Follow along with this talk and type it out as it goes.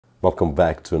Welcome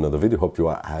back to another video. Hope you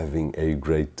are having a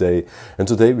great day. And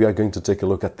today we are going to take a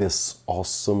look at this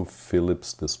awesome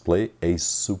Philips display, a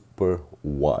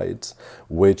Superwide,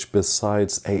 which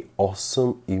besides a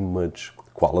awesome image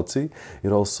quality,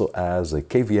 it also has a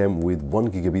KVM with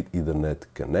 1 gigabit Ethernet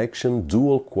connection,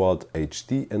 dual quad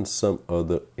HD, and some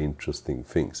other interesting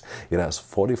things. It has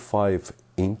 45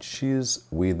 inches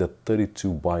with a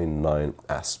 32:9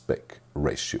 aspect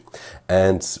ratio,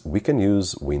 and we can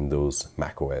use Windows,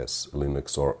 macOS,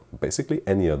 Linux, or basically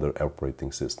any other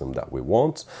operating system that we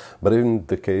want. But in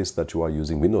the case that you are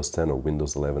using Windows 10 or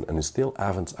Windows 11 and you still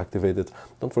haven't activated,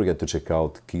 don't forget to check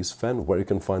out KeysFan, where you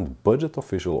can find budget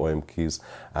official OEM keys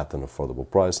at an affordable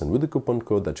price, and with the coupon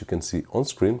code that you can see on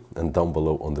screen and down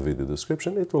below on the video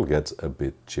description, it will get a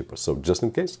bit cheaper. So just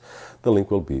in case, the link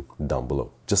will be down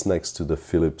below, just next to the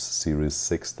Philips Series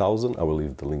 6000. I will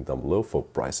leave the link down below for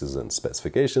prices and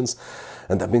specifications.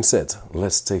 And that being said,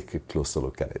 let's take a closer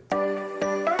look at it.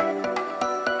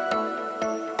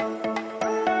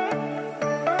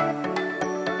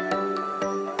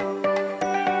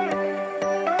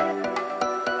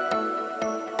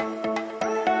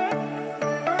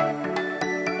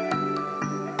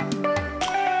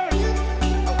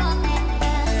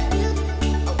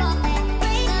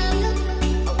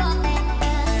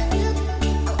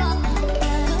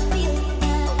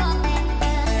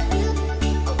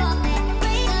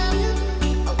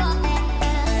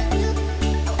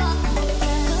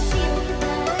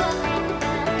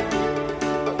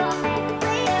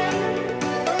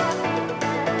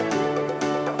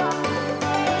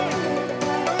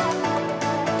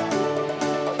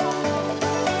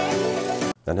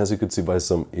 And as you could see by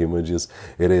some images,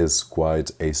 it is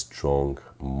quite a strong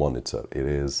monitor. It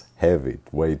is heavy,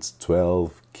 it weighs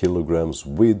 12 kilograms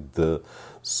with the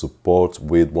support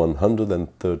with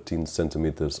 113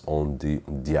 centimeters on the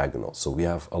diagonal. So we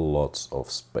have a lot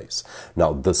of space.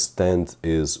 Now the stand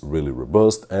is really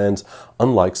robust, and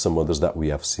unlike some others that we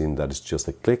have seen that is just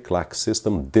a click-clack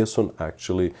system, this one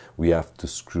actually we have to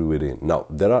screw it in. Now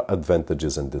there are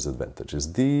advantages and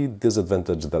disadvantages. The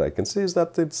disadvantage that I can see is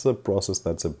that it's a process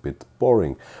that's a bit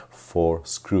boring for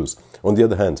screws. On the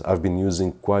other hand, I've been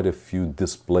using quite a few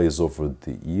displays over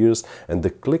the years, and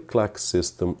the click-clack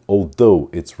system, although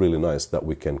it's really nice that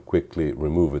we can quickly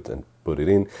remove it and put it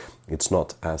in, it's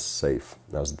not as safe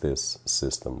as this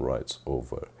system right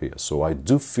over here. So I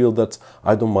do feel that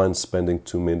I don't mind spending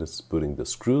 2 minutes putting the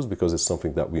screws, because it's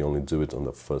something that we only do it on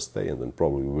the first day and then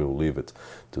probably we'll leave it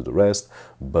to the rest,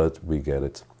 but we get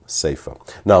it safer.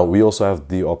 Now we also have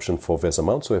the option for VESA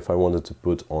mount, so if I wanted to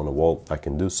put on a wall I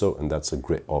can do so, and that's a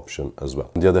great option as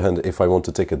well. On the other hand, if I want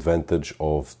to take advantage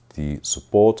of the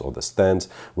support or the stand,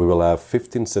 we will have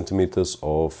 15 centimeters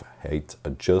of height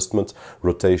adjustment,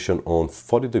 rotation on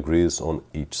 40 degrees on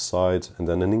each side, and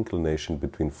then an inclination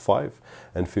between 5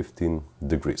 and 15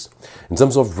 degrees. In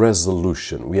terms of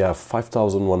resolution, we have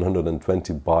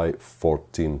 5120 by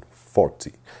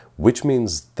 1440, which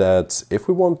means that if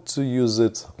we want to use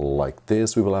it like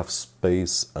this, we will have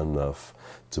space enough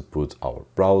to put our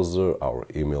browser, our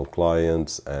email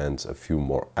client, and a few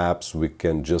more apps. We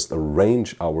can just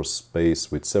arrange our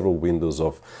space with several windows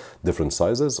of different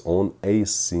sizes on a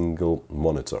single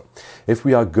monitor. If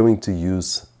we are going to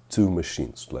use two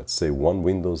machines, let's say one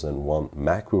Windows and one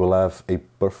Mac, we will have a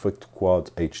perfect quad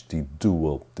HD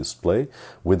dual display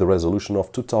with a resolution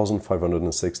of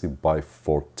 2560 by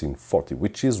 1440,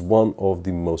 which is one of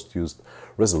the most used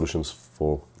resolutions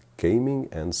for gaming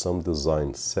and some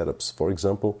design setups. For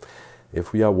example,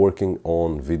 if we are working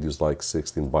on videos like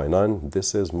 16:9,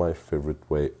 this is my favorite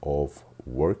way of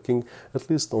working, at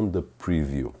least on the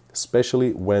preview,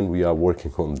 especially when we are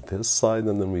working on this side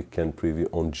and then we can preview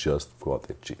on just Quad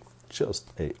HD.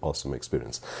 Just a awesome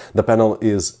experience. The panel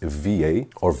is VA,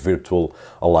 or virtual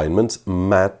alignment,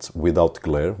 matte without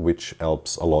glare, which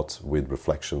helps a lot with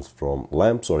reflections from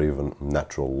lamps or even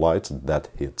natural light that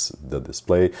hits the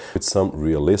display, with some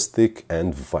realistic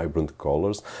and vibrant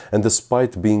colors. And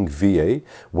despite being VA,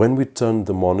 when we turn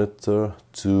the monitor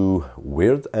to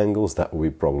weird angles that we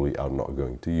probably are not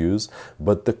going to use,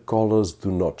 but the colors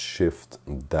do not shift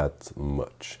that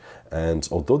much. And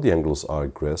although the angles are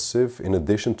aggressive, in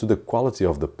addition to the quality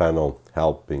of the panel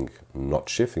helping not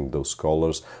shifting those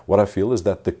colors, what I feel is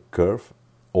that the curve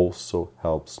also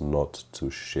helps not to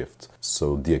shift.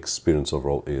 So the experience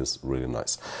overall is really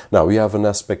nice. Now we have an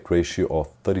aspect ratio of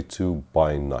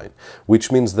 32:9, which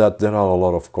means that there are a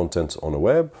lot of content on the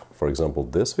web. For example,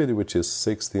 this video, which is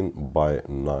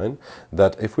 16:9,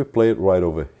 that if we play it right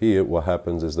over here, what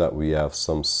happens is that we have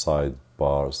some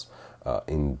sidebars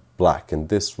in black, and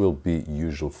this will be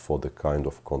usual for the kind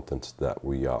of content that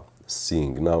we are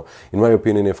seeing. Now, in my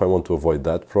opinion, if I want to avoid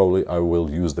that, probably I will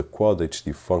use the Quad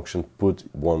HD function, put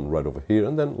one right over here,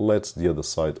 and then let the other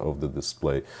side of the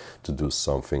display to do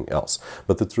something else.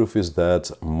 But the truth is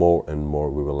that more and more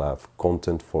we will have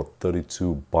content for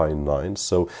 32:9,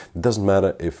 so it doesn't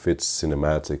matter if it's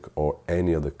cinematic or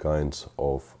any other kind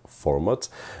of format,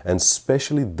 and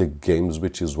especially the games,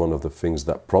 which is one of the things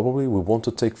that probably we want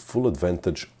to take full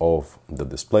advantage of the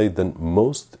display. Then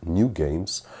most new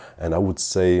games, and I would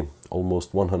say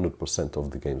almost 100%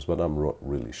 of the games, but I'm not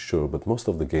really sure, but most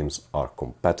of the games are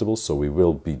compatible, so we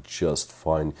will be just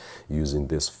fine using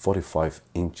this 45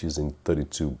 inches in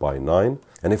 32:9.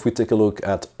 And if we take a look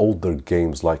at older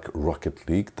games like Rocket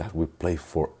League that we play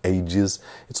for ages,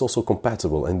 it's also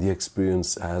compatible, and the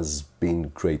experience has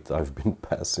been great. I've been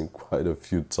passing quite a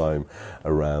few times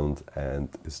around, and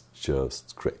it's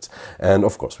just great. And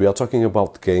of course, we are talking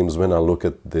about games. When I look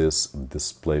at this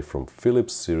display from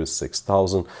Philips Series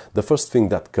 6000, the first thing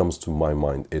that comes to my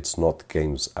mind, it's not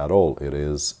games at all. It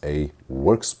is a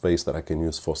workspace that I can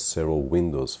use for several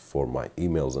windows, for my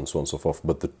emails and so on and so forth.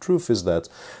 But the truth is that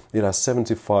it has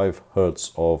 75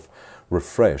 Hertz of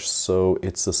refresh, so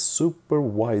it's a super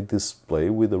wide display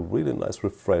with a really nice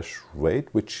refresh rate,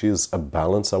 which is a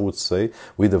balance, I would say,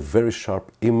 with a very sharp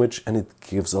image, and it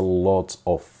gives a lot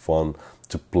of fun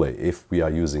to play if we are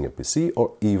using a PC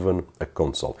or even a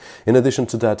console. In addition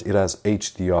to that, it has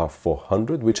HDR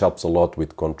 400, which helps a lot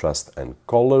with contrast and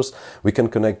colors. We can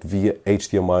connect via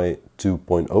HDMI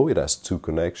 2.0. It has two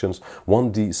connections,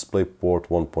 one DisplayPort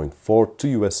 1.4,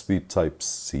 two USB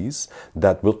Type-Cs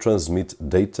that will transmit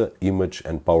data, image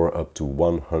and power up to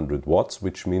 100 watts,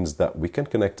 which means that we can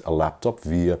connect a laptop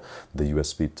via the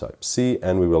USB Type-C,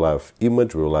 and we will have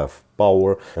image, we will have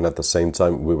power, and at the same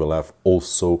time we will have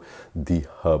also the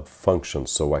hub function,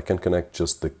 so I can connect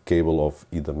just the cable of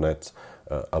Ethernet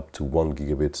up to 1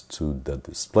 gigabit to the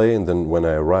display, and then when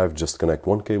I arrive, just connect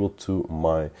one cable to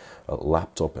my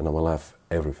laptop and I will have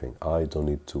everything. I don't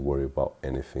need to worry about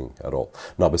anything at all.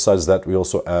 Now, besides that, we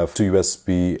also have two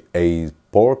USB-A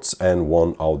ports and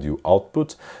one audio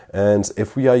output, and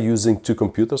if we are using two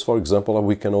computers, for example,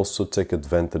 we can also take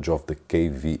advantage of the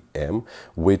KVM,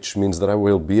 which means that I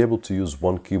will be able to use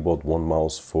one keyboard, one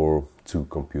mouse for two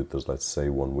computers, let's say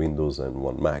one Windows and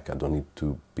one Mac. I don't need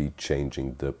to be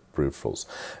changing the peripherals.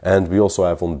 And we also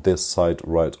have on this side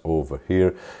right over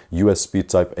here USB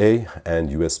Type A and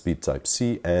USB Type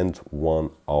C and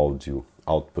one audio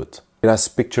output. It has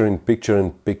picture-in-picture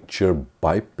and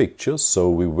picture-by-picture, so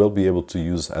we will be able to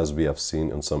use, as we have seen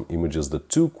in some images, the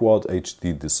two Quad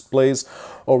HD displays,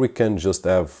 or we can just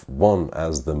have one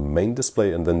as the main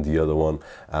display and then the other one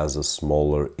as a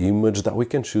smaller image that we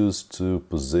can choose to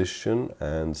position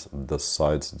and the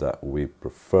sides that we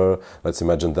prefer. Let's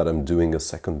imagine that I'm doing a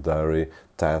secondary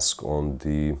task on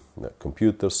the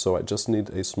computer, so I just need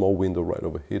a small window right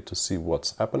over here to see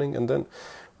what's happening, and then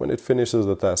when it finishes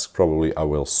the task, probably I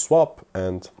will swap,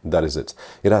 and that is it.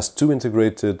 It has two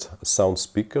integrated sound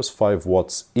speakers, 5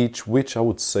 watts each, which I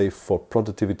would say for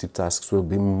productivity tasks will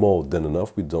be more than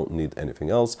enough. We don't need anything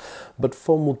else. But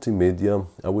for multimedia,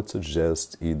 I would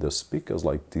suggest either speakers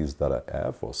like these that I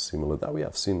have or similar that we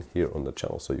have seen here on the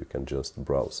channel, so you can just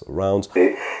browse around.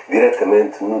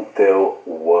 Diretamente no teu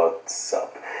WhatsApp.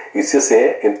 E se assim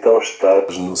é, então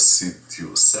estás no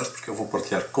sítio certo, porque eu vou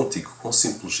partilhar contigo quão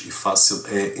simples e fácil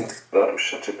é integrar o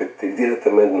ChatGPT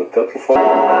diretamente no teu telefone.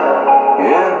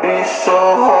 It'd be so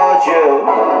hard,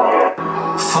 yeah,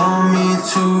 for me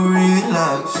to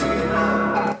relax,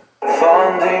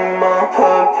 finding my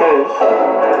purpose,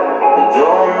 I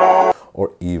don't know.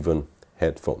 Or even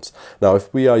headphones. Now,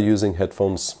 if we are using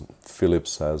headphones,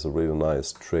 Philips has a really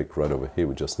nice trick right over here.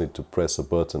 We just need to press a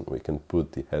button. We can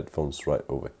put the headphones right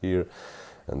over here,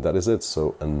 and that is it.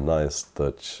 So a nice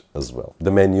touch as well. The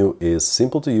menu is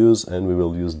simple to use, and we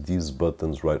will use these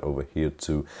buttons right over here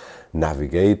to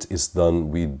navigate. It's done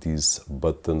with these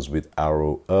buttons with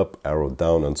arrow up, arrow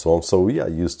down, and so on. So we are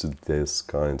used to this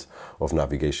kind of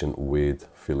navigation with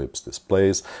Philips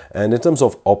displays. And in terms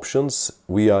of options,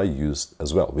 we are used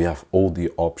as well. We have all the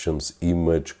options: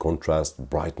 image, contrast,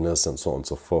 brightness, and so on and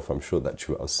so forth. I'm sure that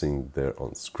you are seeing there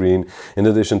on screen. In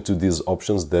addition to these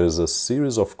options, there is a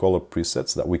series of color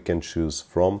presets that we can choose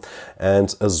from,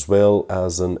 and as well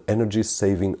as an energy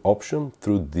saving option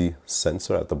through the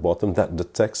sensor at the bottom that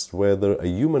detects whether a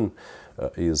human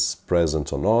is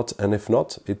present or not, and if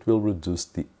not, it will reduce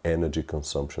the energy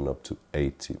consumption up to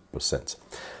 80%.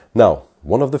 Now,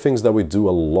 one of the things that we do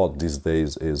a lot these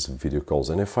days is video calls,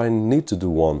 and if I need to do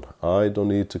one, I don't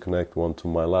need to connect one to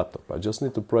my laptop. I just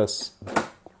need to press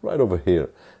right over here,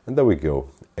 and there we go,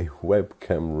 a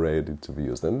webcam ready to be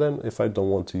used. And then if I don't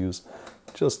want to use,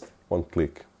 just one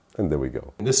click And there we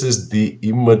go. And this is the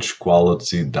image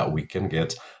quality that we can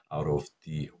get out of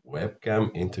the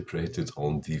webcam integrated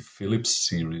on the Philips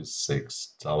Series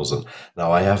 6000.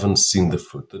 Now, I haven't seen the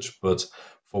footage, but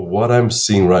for what I'm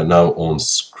seeing right now on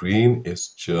screen,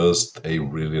 it's just a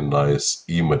really nice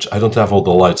image. I don't have all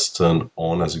the lights turned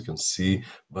on, as you can see,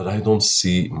 but I don't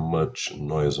see much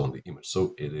noise on the image.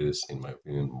 So it is, in my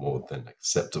opinion, more than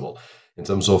acceptable. In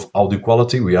terms of audio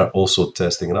quality, we are also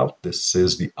testing it out. This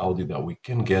is the audio that we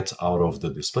can get out of the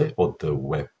display or the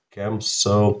webcam.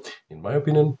 So, in my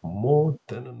opinion, more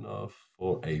than enough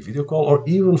for a video call or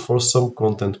even for some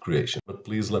content creation. But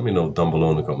please let me know down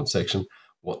below in the comment section,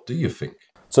 what do you think?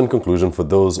 So in conclusion, for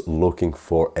those looking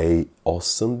for a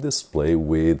awesome display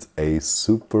with a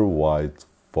super wide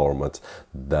format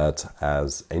that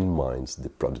has in mind the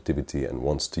productivity and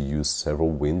wants to use several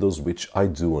windows, which I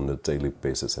do on a daily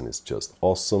basis, and it's just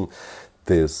awesome,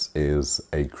 this is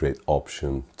a great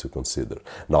option to consider.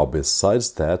 Now,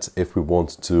 besides that, if we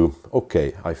want to,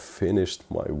 okay, I finished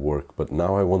my work, but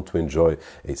now I want to enjoy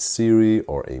a series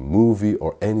or a movie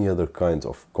or any other kind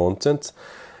of content,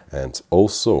 and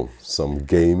also some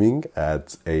gaming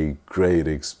at a great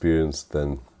experience,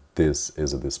 then this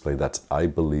is a display that I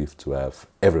believe to have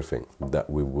everything that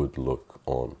we would look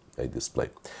on a display.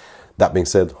 That being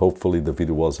said, hopefully the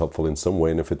video was helpful in some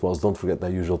way, and if it was, don't forget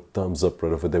that usual thumbs up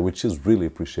right over there, which is really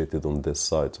appreciated on this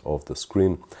side of the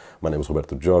screen. My name is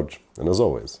Roberto George, and as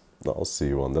always, I'll see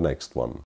you on the next one.